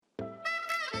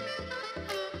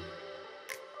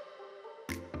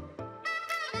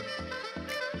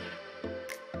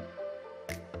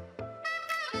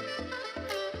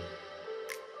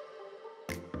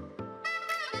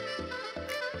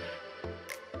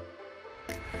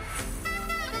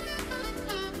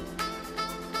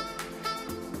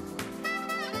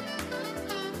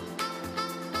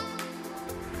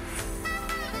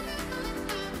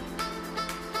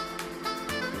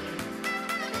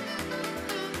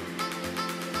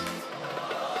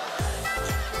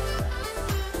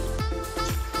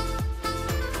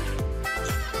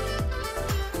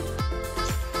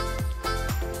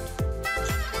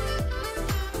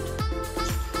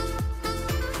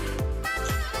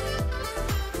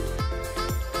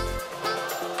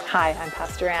Hi, I'm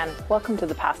Pastor Ann. Welcome to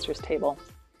the Pastor's Table.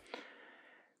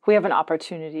 We have an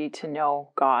opportunity to know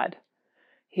God.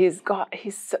 He's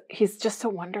just so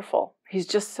wonderful. He's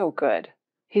just so good.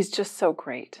 He's just so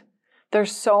great.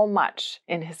 There's so much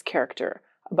in his character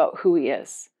about who he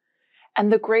is.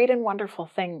 And the great and wonderful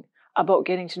thing about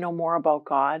getting to know more about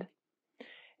God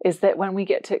is that when we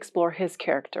get to explore his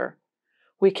character,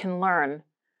 we can learn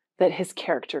that his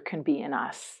character can be in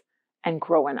us and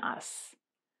grow in us.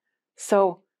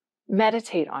 So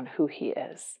meditate on who he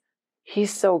is.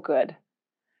 He's so good.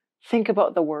 Think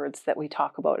about the words that we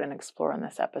talk about and explore in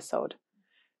this episode.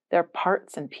 They're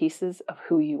parts and pieces of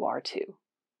who you are too.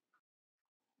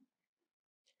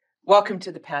 Welcome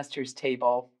to the Pastor's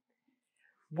Table.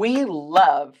 We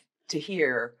love to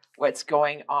hear what's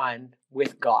going on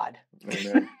with God.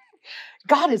 Amen.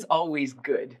 God is always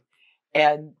good.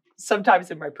 And sometimes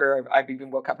in my prayer, I've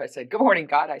even woke up, I said, "Good morning,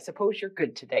 God. I suppose you're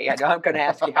good today. I know I'm going to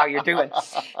ask you how you're doing."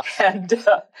 And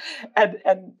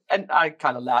I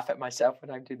kind of laugh at myself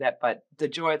when I do that. But the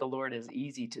joy of the Lord is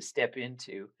easy to step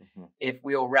into. Mm-hmm. If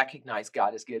we'll recognize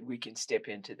God is good, we can step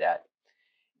into that.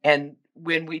 And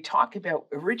when we talk about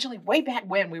originally, way back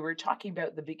when we were talking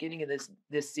about the beginning of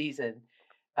this season,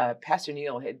 Pastor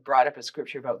Neil had brought up a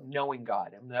scripture about knowing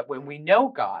God, and that when we know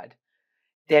God,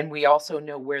 then we also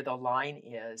know where the line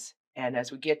is. And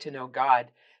as we get to know God,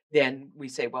 then we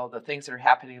say, well, the things that are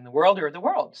happening in the world are the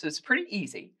world. So it's pretty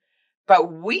easy.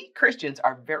 But we Christians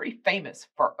are very famous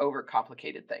for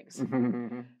overcomplicated things.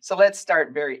 So let's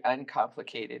start very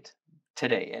uncomplicated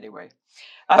today anyway.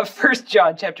 1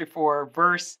 John chapter 4,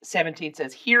 verse 17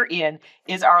 says, "Herein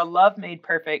is our love made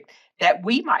perfect, that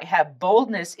we might have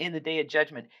boldness in the day of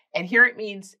judgment." And here it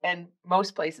means, and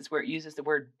most places where it uses the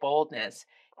word boldness,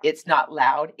 it's not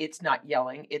loud, it's not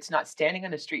yelling, it's not standing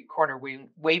on a street corner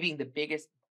waving the biggest,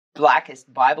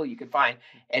 blackest Bible you could find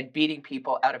and beating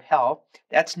people out of hell.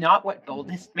 That's not what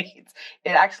boldness means.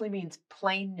 It actually means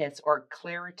plainness or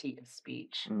clarity of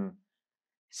speech. Mm-hmm.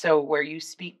 So where you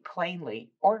speak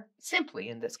plainly or simply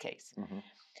in this case.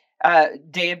 Mm-hmm.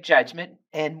 Day of judgment.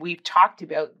 And we've talked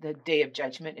about the day of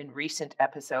judgment in recent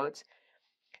episodes,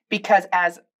 because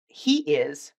as he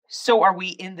is, so are we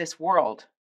in this world.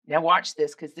 Now watch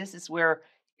this, because this is where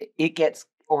it gets,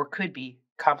 or could be,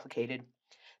 complicated.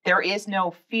 "There is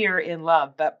no fear in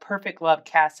love, but perfect love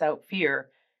casts out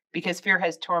fear, because fear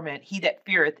has torment. He that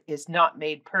feareth is not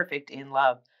made perfect in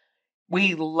love."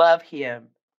 We love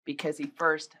him because he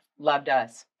first loved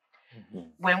us. Mm-hmm.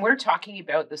 When we're talking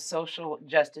about the social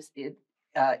justice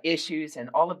issues and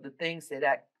all of the things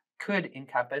that could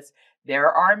encompass,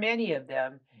 there are many of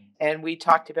them. Mm-hmm. And we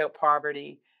talked about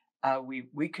poverty.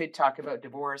 We could talk about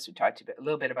divorce. We talked a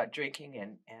little bit about drinking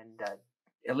and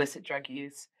illicit drug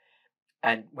use.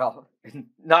 And, well,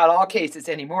 not all cases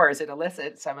anymore is it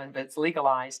illicit. Some of it's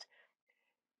legalized.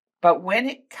 But when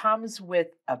it comes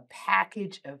with a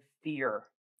package of fear,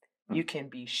 you can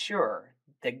be sure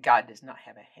that God does not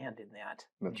have a hand in that.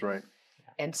 That's right.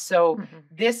 And so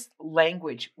this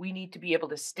language, we need to be able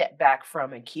to step back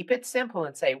from and keep it simple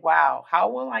and say, wow, how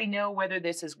will I know whether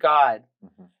this is God?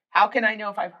 Mm-hmm. How can I know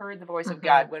if I've heard the voice of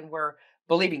God when we're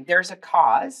believing there's a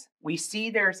cause? We see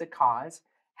there's a cause.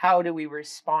 How do we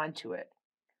respond to it?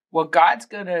 Well, God's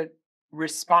going to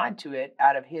respond to it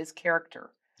out of his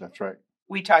character. That's right.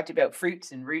 We talked about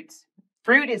fruits and roots.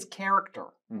 Fruit is character.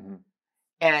 Mm-hmm.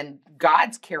 And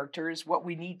God's character is what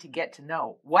we need to get to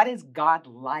know. What is God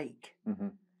like? Mm-hmm.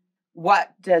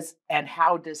 And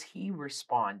how does he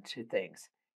respond to things?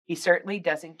 He certainly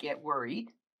doesn't get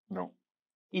worried. No.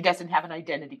 He doesn't have an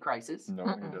identity crisis. No,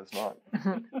 he does not.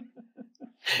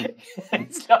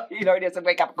 So, he doesn't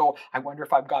wake up and go, I wonder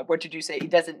if I'm God. What did you say? He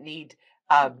doesn't need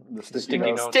the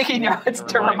sticky notes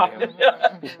to remind him.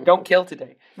 Don't kill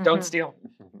today. Don't steal.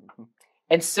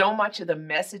 And so much of the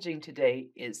messaging today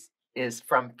is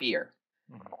from fear.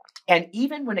 And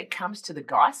even when it comes to the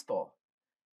gospel,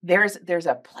 there's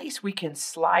a place we can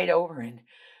slide over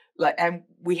and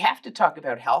we have to talk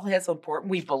about hell. That's important.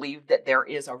 We believe that there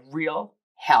is a real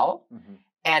hell,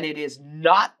 and it is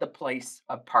not the place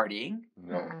of partying.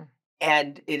 No.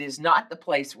 And it is not the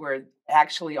place where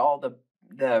actually all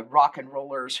the rock and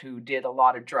rollers who did a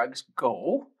lot of drugs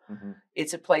go. Mm-hmm.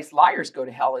 It's a place liars go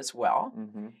to hell as well.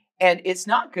 Mm-hmm. And it's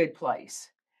not a good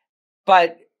place.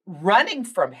 But running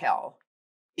from hell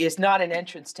is not an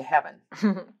entrance to heaven.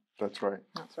 That's right.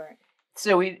 That's right.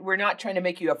 So we're not trying to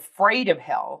make you afraid of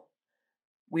hell.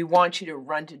 We want you to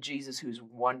run to Jesus, who's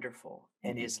wonderful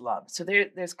and is love. So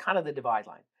there's kind of the divide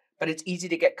line. But it's easy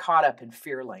to get caught up in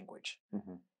fear language.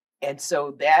 Mm-hmm. And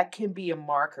so that can be a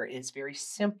marker. It's a very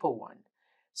simple one.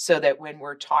 So that when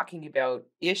we're talking about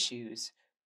issues,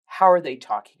 how are they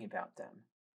talking about them?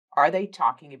 Are they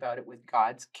talking about it with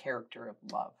God's character of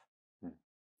love?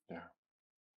 Yeah.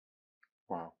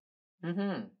 Wow.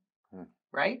 Mm-hmm. Hmm.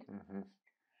 Right? Mm-hmm.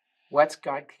 What's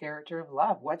God's character of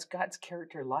love? What's God's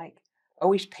character like?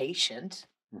 Oh, he's patient.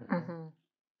 Mm-hmm. Mm-hmm.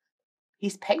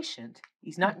 He's patient.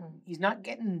 He's not Mhm. he's not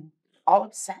getting all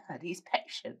upset. He's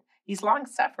patient. He's long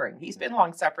suffering. He's been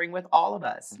long suffering with all of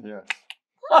us. Yes.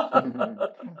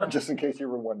 Mhm. Just in case you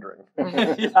were wondering.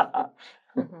 Yeah.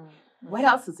 Mhm. What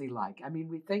else is he like? I mean,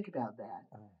 we think about that.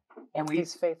 And we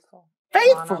He's faithful.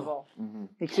 faithful. Honorable. Mm-hmm.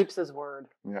 He keeps his word.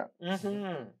 Yeah.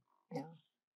 Mm-hmm. Yeah.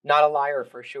 Not a liar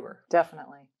for sure.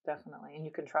 Definitely. Definitely. And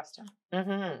you can trust him.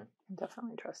 Mm-hmm.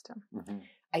 Definitely trust him. Mm-hmm.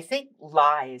 I think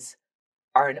lies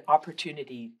are an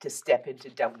opportunity to step into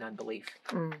doubt and unbelief.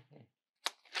 Mm.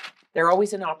 They're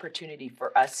always an opportunity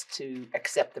for us to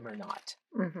accept them or not.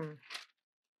 Mm-hmm.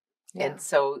 Yeah. And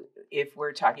so if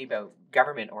we're talking about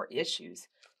government or issues,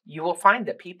 you will find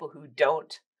that people who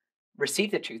don't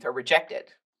receive the truth or reject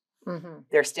it, Mm-hmm.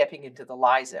 they're stepping into the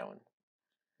lie zone.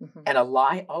 Mm-hmm. And a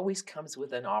lie always comes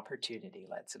with an opportunity.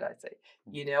 That's what I say.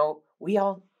 You know, we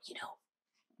all,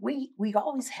 we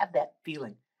always have that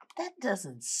feeling. That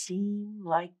doesn't seem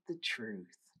like the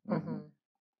truth. Mm-hmm.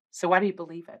 So why do you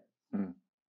believe it?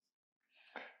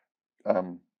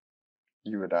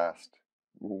 You had asked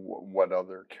what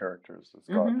other characters does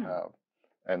God Mhm. have,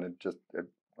 and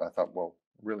I thought, well,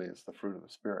 really, it's the fruit of the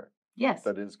Spirit Yes.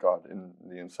 that is God in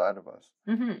the inside of us.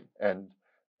 Mm-hmm. And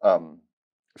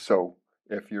so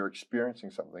if you're experiencing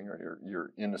something, or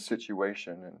you're in a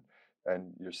situation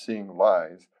and you're seeing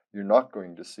lies, you're not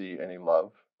going to see any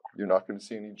love. You're not going to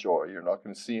see any joy. You're not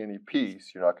going to see any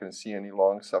peace. You're not going to see any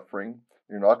long suffering.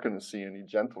 You're not going to see any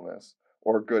gentleness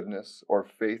or goodness or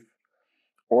faith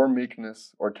or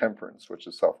meekness or temperance, which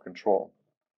is self-control.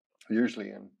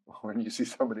 Usually, when you see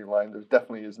somebody lying, there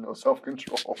definitely is no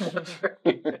self-control.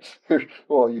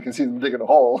 Well, you can see them digging a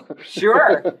hole.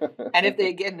 Sure. And if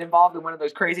they get involved in one of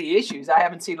those crazy issues, I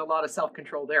haven't seen a lot of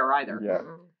self-control there either. Yeah.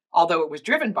 Mm-hmm. Although it was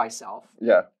driven by self.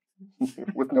 Yeah.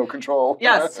 With no control.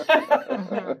 Yes.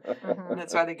 Mm-hmm. And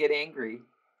that's why they get angry.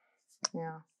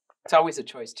 Yeah. It's always a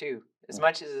choice too. As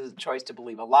much as it's a choice to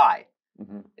believe a lie,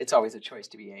 Mm-hmm. it's always a choice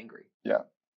to be angry. Yeah.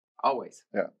 Always.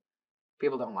 Yeah.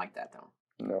 People don't like that though.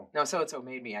 No. No, so-and-so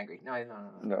made me angry. No,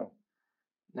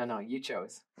 you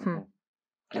chose. Hmm.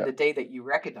 And the day that you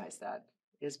recognize that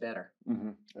is better. Mm-hmm.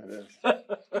 It is.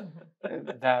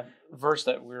 Mm-hmm. That verse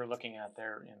that we were looking at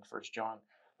there in 1 John,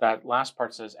 that last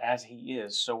part says, as he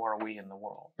is, so are we in the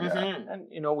world. Mhm. And,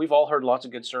 we've all heard lots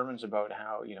of good sermons about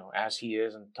how, as he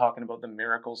is, and talking about the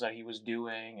miracles that he was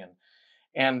doing.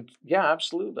 And yeah,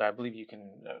 absolutely. I believe you can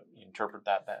interpret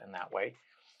that in that way.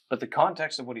 But the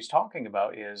context of what he's talking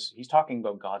about is he's talking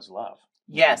about God's love.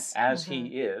 Yes. As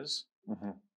he is,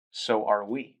 Mm-hmm. so are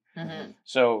we. Mm-hmm.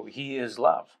 So he is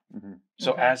love. Mm-hmm.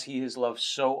 So Mhm. as he is love,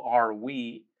 so are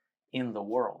we in the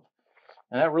world.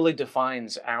 And that really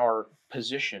defines our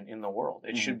position in the world.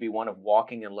 It should be one of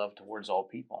walking in love towards all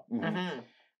people. Mm-hmm. Mm-hmm.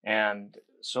 And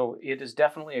so it is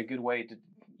definitely a good way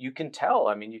you can tell.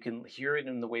 I mean, you can hear it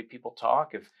in the way people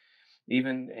talk. If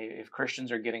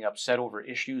Christians are getting upset over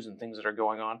issues and things that are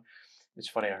going on. It's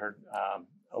funny, I heard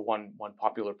one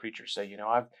popular preacher say,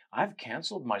 I've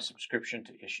canceled my subscription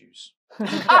to Issues. I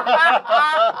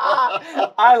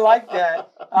like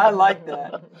that.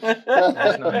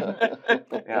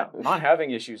 Not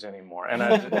having issues anymore. And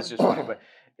it's just funny. But,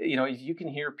 you can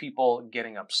hear people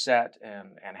getting upset and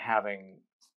having,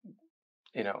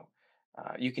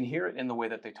 you can hear it in the way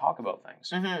that they talk about things.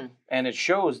 Mm-hmm. And it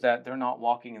shows that they're not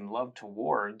walking in love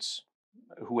towards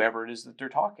whoever it is that they're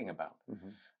talking about. Mm-hmm.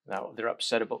 Now, they're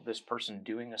upset about this person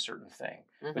doing a certain thing,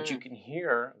 but Mm-hmm. you can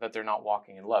hear that they're not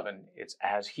walking in love. And it's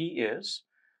as he is,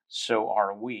 so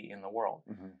are we in the world.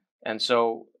 Mm-hmm. And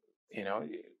so,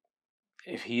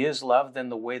 if he is love, then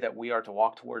the way that we are to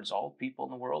walk towards all people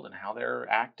in the world and how they're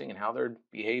acting and how they're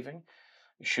behaving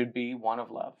should be one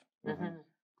of love. Mm-hmm.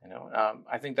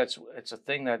 I think it's a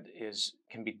thing that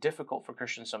can be difficult for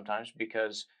Christians sometimes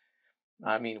because,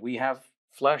 we have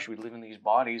flesh, we live in these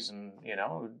bodies, and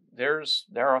there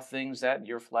are things that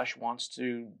your flesh wants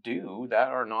to do that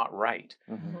are not right.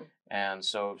 Mm-hmm. And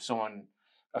so if someone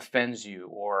offends you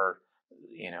or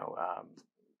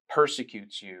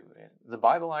persecutes you, the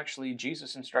Bible actually,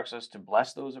 Jesus instructs us to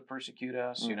bless those that persecute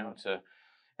us.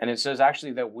 And it says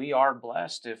actually that we are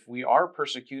blessed if we are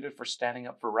persecuted for standing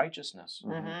up for righteousness.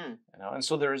 Mm-hmm. And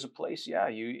so there is a place,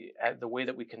 the way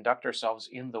that we conduct ourselves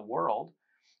in the world,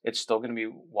 it's still going to be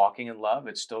walking in love.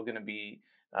 It's still going to be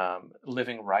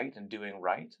living right and doing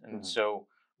right. And so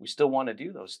we still want to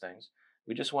do those things.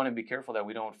 We just want to be careful that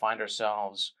we don't find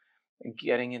ourselves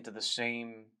getting into the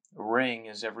same ring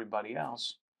as everybody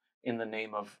else in the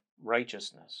name of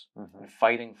righteousness Mhm. and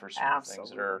fighting for certain things that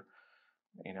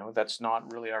Absolutely. are, that's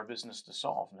not really our business to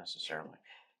solve necessarily.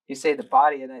 You say the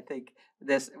body, and I think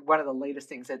this one of the latest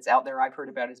things that's out there I've heard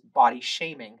about is body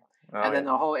shaming, and then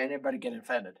everybody get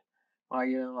offended. Well,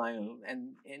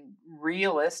 and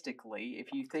realistically,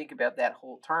 if you think about that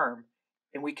whole term,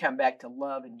 and we come back to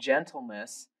love and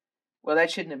gentleness, well,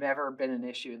 that shouldn't have ever been an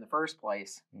issue in the first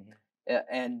place.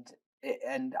 Mhm.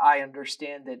 And I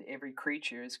understand that every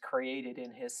creature is created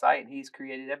in His sight, and He's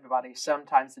created everybody.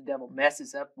 Sometimes the devil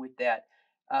messes up with that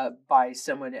by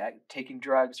someone taking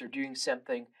drugs or doing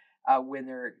something when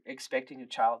they're expecting a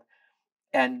child,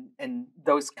 and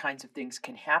those kinds of things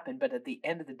can happen. But at the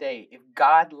end of the day, if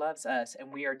God loves us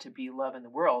and we are to be love in the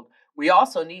world, we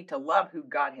also need to love who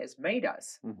God has made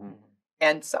us. Mhm.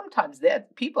 And sometimes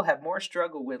that people have more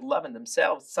struggle with loving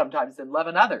themselves sometimes than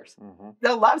loving others. Mhm.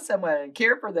 They'll love someone and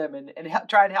care for them and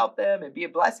try and help them and be a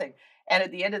blessing. And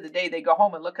at the end of the day, they go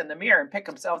home and look in the mirror and pick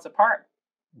themselves apart.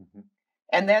 Mhm.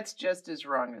 And that's just as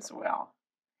wrong as well.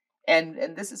 And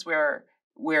this is where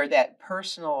that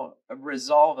personal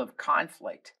resolve of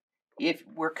conflict, if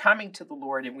we're coming to the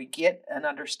Lord and we get an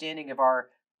understanding of our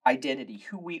identity,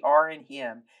 who we are in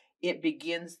Him, it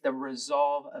begins the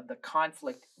resolve of the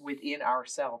conflict within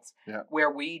ourselves, Yeah. where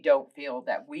we don't feel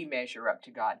that we measure up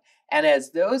to God. And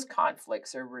as those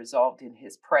conflicts are resolved in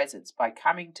His presence, by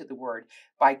coming to the Word,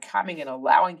 by coming and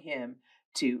allowing Him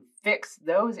to fix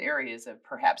those areas of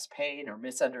perhaps pain or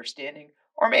misunderstanding,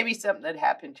 or maybe something that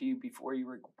happened to you before you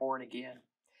were born again.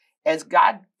 As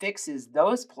God fixes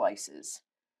those places,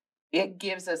 it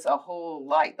gives us a whole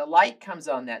light. The light comes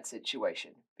on that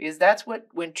situation, because that's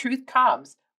when truth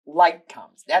comes, light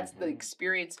comes. That's the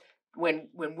experience when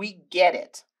we get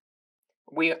it.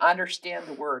 We understand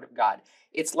the Word of God.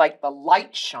 It's like the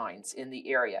light shines in the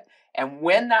area. And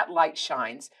when that light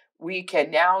shines, we can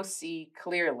now see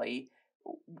clearly,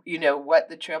 what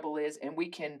the trouble is, and we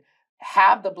can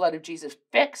have the blood of Jesus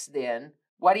fix then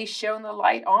what He's shown the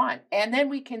light on. And then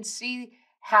we can see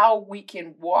how we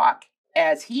can walk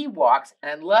as He walks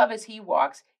and love as He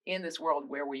walks in this world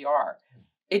where we are.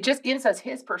 It just gives us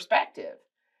His perspective.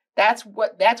 That's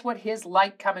what His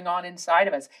light coming on inside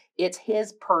of us. It's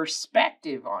His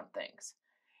perspective on things.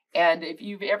 And if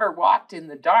you've ever walked in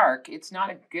the dark, it's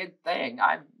not a good thing.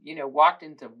 I've, walked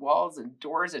into walls and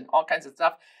doors and all kinds of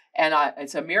stuff. And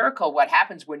it's a miracle what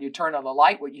happens when you turn on the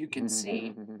light, what you can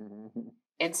see.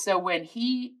 And so when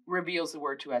He reveals the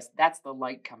Word to us, that's the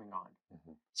light coming on.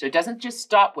 So it doesn't just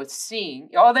stop with seeing,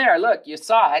 oh, there, look, you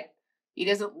saw it. He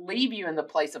doesn't leave you in the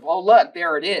place of, oh, look,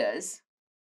 there it is.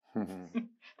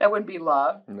 That wouldn't be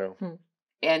love. No.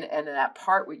 And that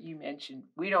part what you mentioned,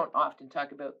 we don't often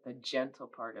talk about the gentle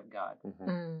part of God.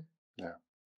 Yeah.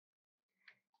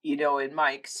 In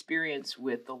my experience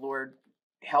with the Lord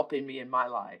helping me in my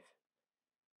life,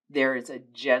 there is a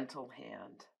gentle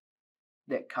hand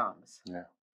that comes. Yeah.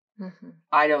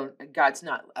 God's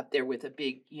not up there with a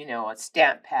big, a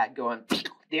stamp pad going,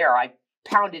 there, I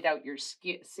pounded out your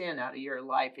sin out of your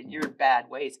life and your bad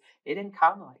ways. It didn't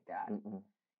come like that.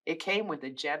 It came with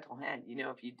a gentle hand.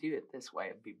 If you do it this way,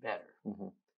 it'd be better.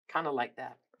 Kind of like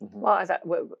that. Well,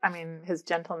 His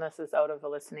gentleness is out of a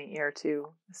listening ear too.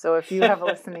 So if you have a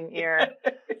listening ear,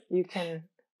 you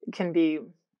can be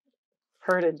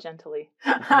herded gently.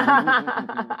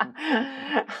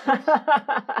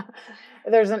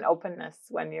 There's an openness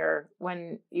when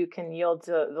you can yield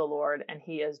to the Lord and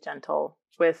He is gentle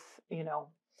with,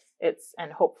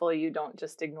 and hopefully you don't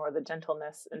just ignore the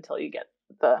gentleness until you get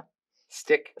the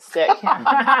stick.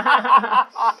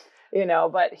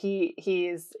 But he's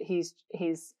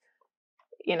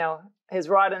His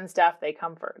rod and staff, they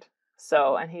comfort.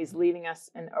 So, and He's leading us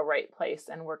in a right place,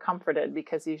 and we're comforted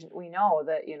because we know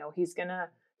that, He's going to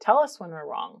tell us when we're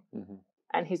wrong,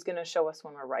 and He's going to show us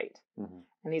when we're right.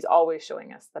 And He's always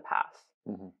showing us the path.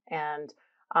 And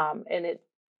it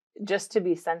just to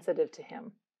be sensitive to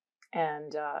Him,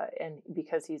 and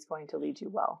because He's going to lead you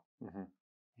well.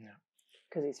 Yeah.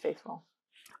 Because He's faithful.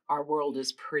 Our world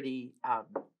is pretty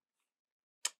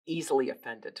easily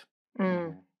offended.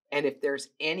 And if there's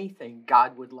anything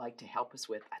God would like to help us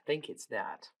with, I think it's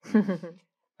that.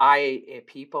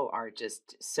 People are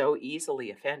just so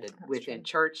easily offended within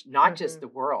church, not just the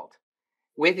world,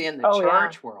 within the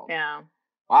church world. Yeah.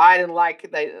 Well, I don't like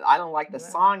the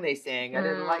song they sang. I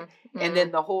didn't like, and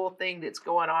then the whole thing that's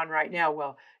going on right now.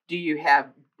 Well, do you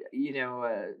have,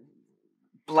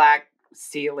 black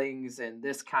ceilings and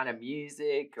this kind of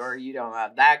music, or you don't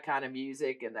have that kind of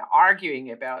music, and they're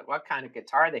arguing about what kind of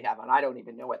guitar they have, and I don't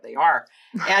even know what they are.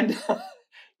 And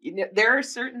there are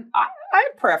certain I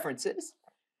have preferences,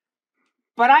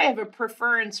 but I have a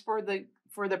preference for the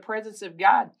for the presence of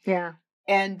God. Yeah.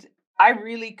 And I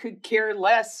really could care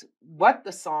less what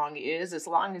the song is, as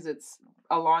long as it's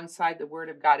alongside the word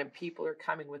of God and people are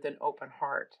coming with an open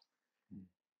heart.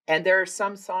 And there are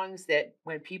some songs that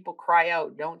when people cry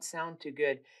out don't sound too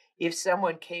good. If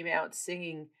someone came out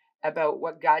singing about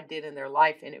what God did in their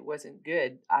life and it wasn't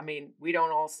good, I mean, we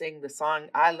don't all sing the song.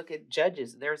 I look at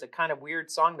Judges. There's a kind of weird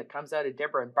song that comes out of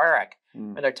Deborah and Barak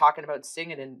when they're talking about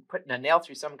singing and putting a nail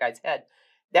through some guy's head.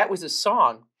 That was a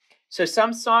song. So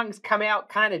some songs come out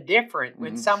kind of different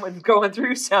when someone's going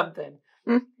through something.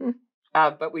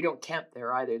 But we don't camp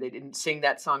there either. They didn't sing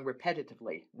that song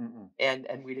repetitively.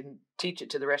 And we didn't teach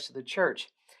it to the rest of the church.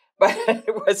 But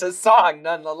it was a song,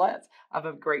 nonetheless, of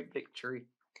a great victory.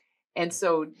 And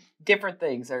so different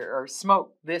things are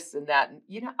smoke, this and that. And,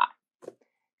 you know,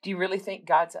 do you really think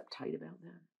God's uptight about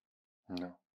that?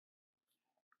 No.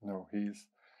 No, he's...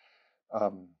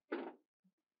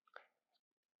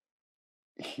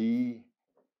 he,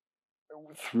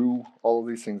 through all of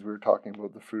these things we were talking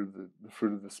about, the fruit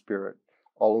of the Spirit,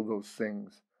 all of those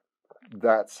things,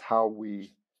 that's how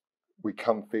we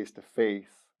come face to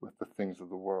face with the things of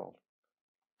the world,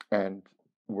 and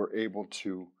we're able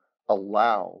to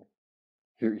allow.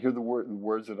 Hear the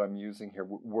words that I'm using here.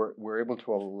 We're able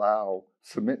to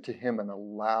submit to Him, and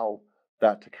allow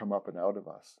that to come up and out of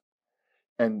us.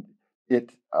 And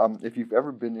if you've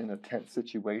ever been in a tense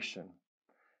situation,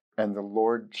 and the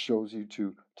Lord shows you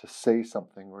to say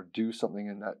something or do something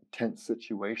in that tense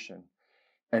situation,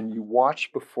 and you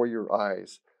watch before your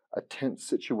eyes a tense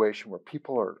situation where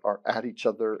people are at each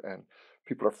other, and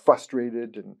people are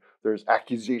frustrated, and there's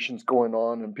accusations going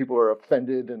on, and people are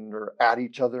offended and they're at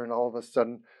each other, and all of a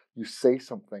sudden you say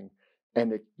something,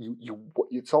 and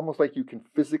it's almost like you can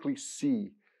physically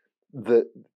see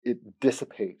it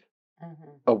dissipate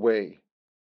away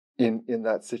in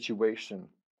that situation.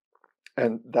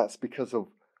 And that's because of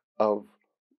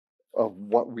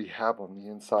what we have on the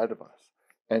inside of us.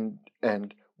 And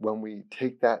when we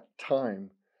take that time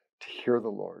to hear the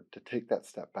Lord, to take that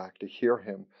step back, to hear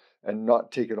Him, and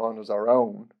not take it on as our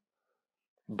own,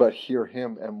 but hear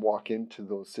Him and walk into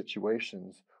those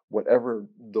situations, whatever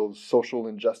those social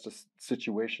injustice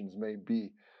situations may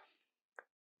be,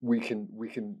 we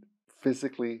can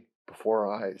physically, before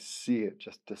our eyes, see it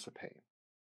just dissipate.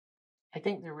 I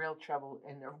think the real trouble,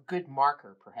 and a good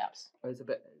marker perhaps, is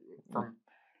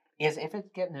if it's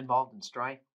getting involved in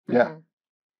strife. Yeah.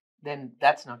 Then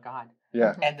that's not God.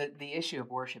 Yeah. And the issue of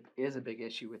worship is a big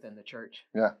issue within the church.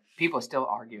 Yeah. People are still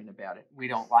arguing about it. We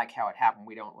don't like how it happened.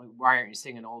 Why aren't you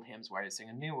singing old hymns? Why are you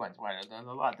singing new ones?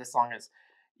 This song is,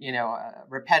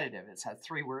 repetitive. It has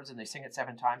 3 words and they sing it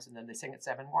 7 times and then they sing it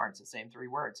 7 more. It's the same 3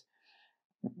 words.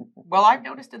 Well, I've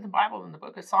noticed in the Bible, in the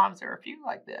book of Psalms, there are a few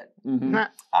like that.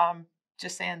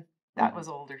 Just saying that was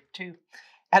older too.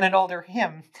 And an older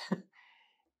hymn.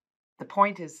 The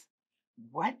point is,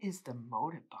 what is the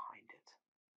motive behind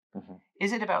it?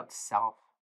 Is it about self?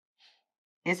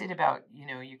 Is it about,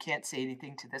 you can't say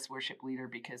anything to this worship leader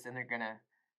because then they're going to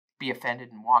be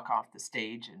offended and walk off the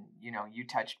stage, and, you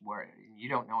touched where you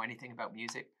don't know anything about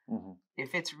music?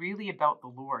 If it's really about the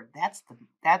Lord, that's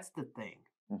the thing.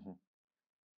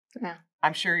 Yeah.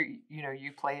 I'm sure,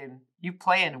 you play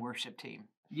in a worship team.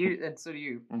 And so do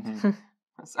you.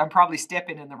 I'm probably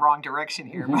stepping in the wrong direction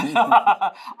here.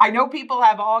 But I know people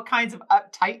have all kinds of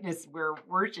uptightness where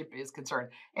worship is concerned.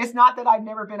 It's not that I've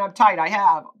never been uptight. I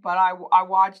have, but I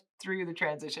watched through the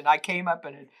transition. I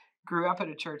grew up in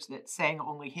a church that sang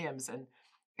only hymns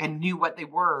and knew what they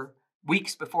were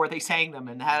weeks before they sang them,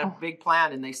 and had a big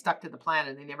plan, and they stuck to the plan,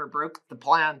 and they never broke the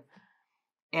plan.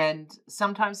 And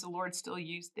sometimes the Lord still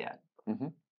used that.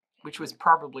 Which was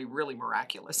probably really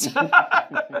miraculous.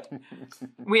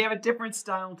 We have a different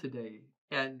style today.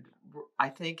 And I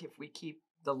think if we keep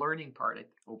the learning part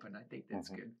open, I think that's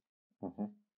good.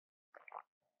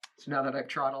 So now that I've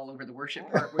trod all over the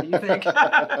worship part, what do you think?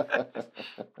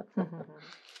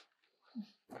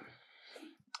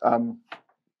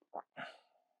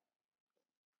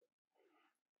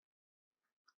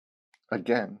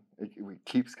 Again, it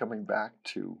keeps coming back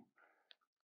to,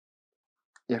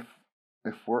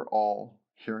 if we're all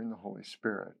hearing the Holy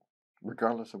Spirit,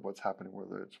 regardless of what's happening,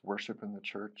 whether it's worship in the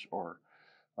church or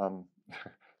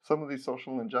some of these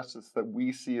social injustices that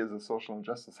we see as a social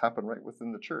injustice happen right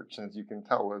within the church, as you can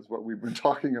tell, as what we've been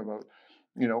talking about.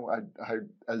 I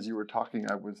as you were talking,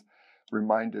 I was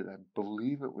reminded, I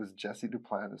believe it was Jesse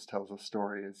Duplantis tells a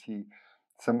story, as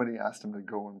somebody asked him to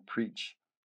go and preach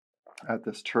at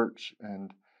this church,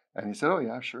 and he said, "Oh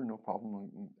yeah, sure, no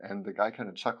problem." And the guy kind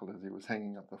of chuckled as he was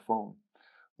hanging up the phone.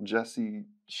 Jesse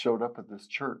showed up at this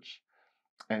church,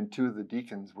 and two of the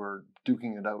deacons were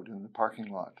duking it out in the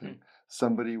parking lot. And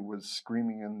somebody was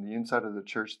screaming in the inside of the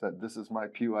church that this is my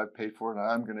pew, I've paid for it, and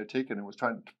I'm going to take it, and was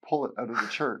trying to pull it out of the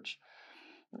church.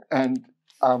 And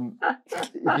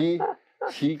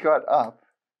he got up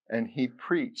and he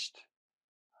preached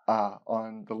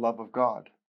on the love of God.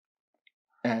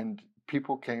 And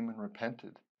people came and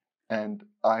repented, and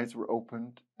eyes were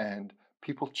opened, and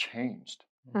people changed.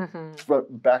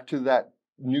 But back to that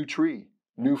new tree,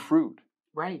 new fruit.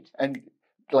 Right. And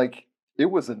like, it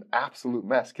was an absolute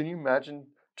mess. Can you imagine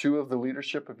two of the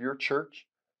leadership of your church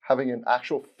having an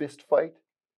actual fist fight?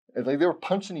 And like, they were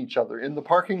punching each other in the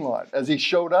parking lot as he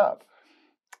showed up.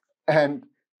 But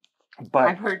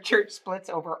I've heard church splits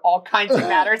over all kinds of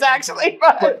matters, actually.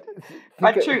 But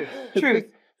truth.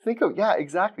 Think of, yeah,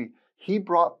 exactly. He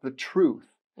brought the truth.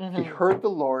 He heard the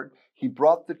Lord. He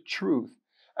brought the truth.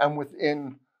 And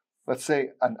within, let's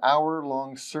say, an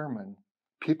hour-long sermon,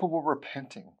 people were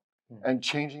repenting and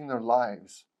changing their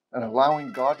lives and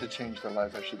allowing God to change their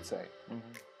lives, I should say.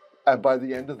 And by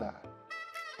the end of that.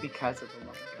 Because of the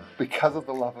love of God. Because of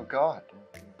the love of God.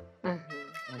 Amen.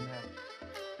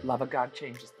 Love of God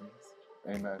changes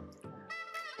things. Amen.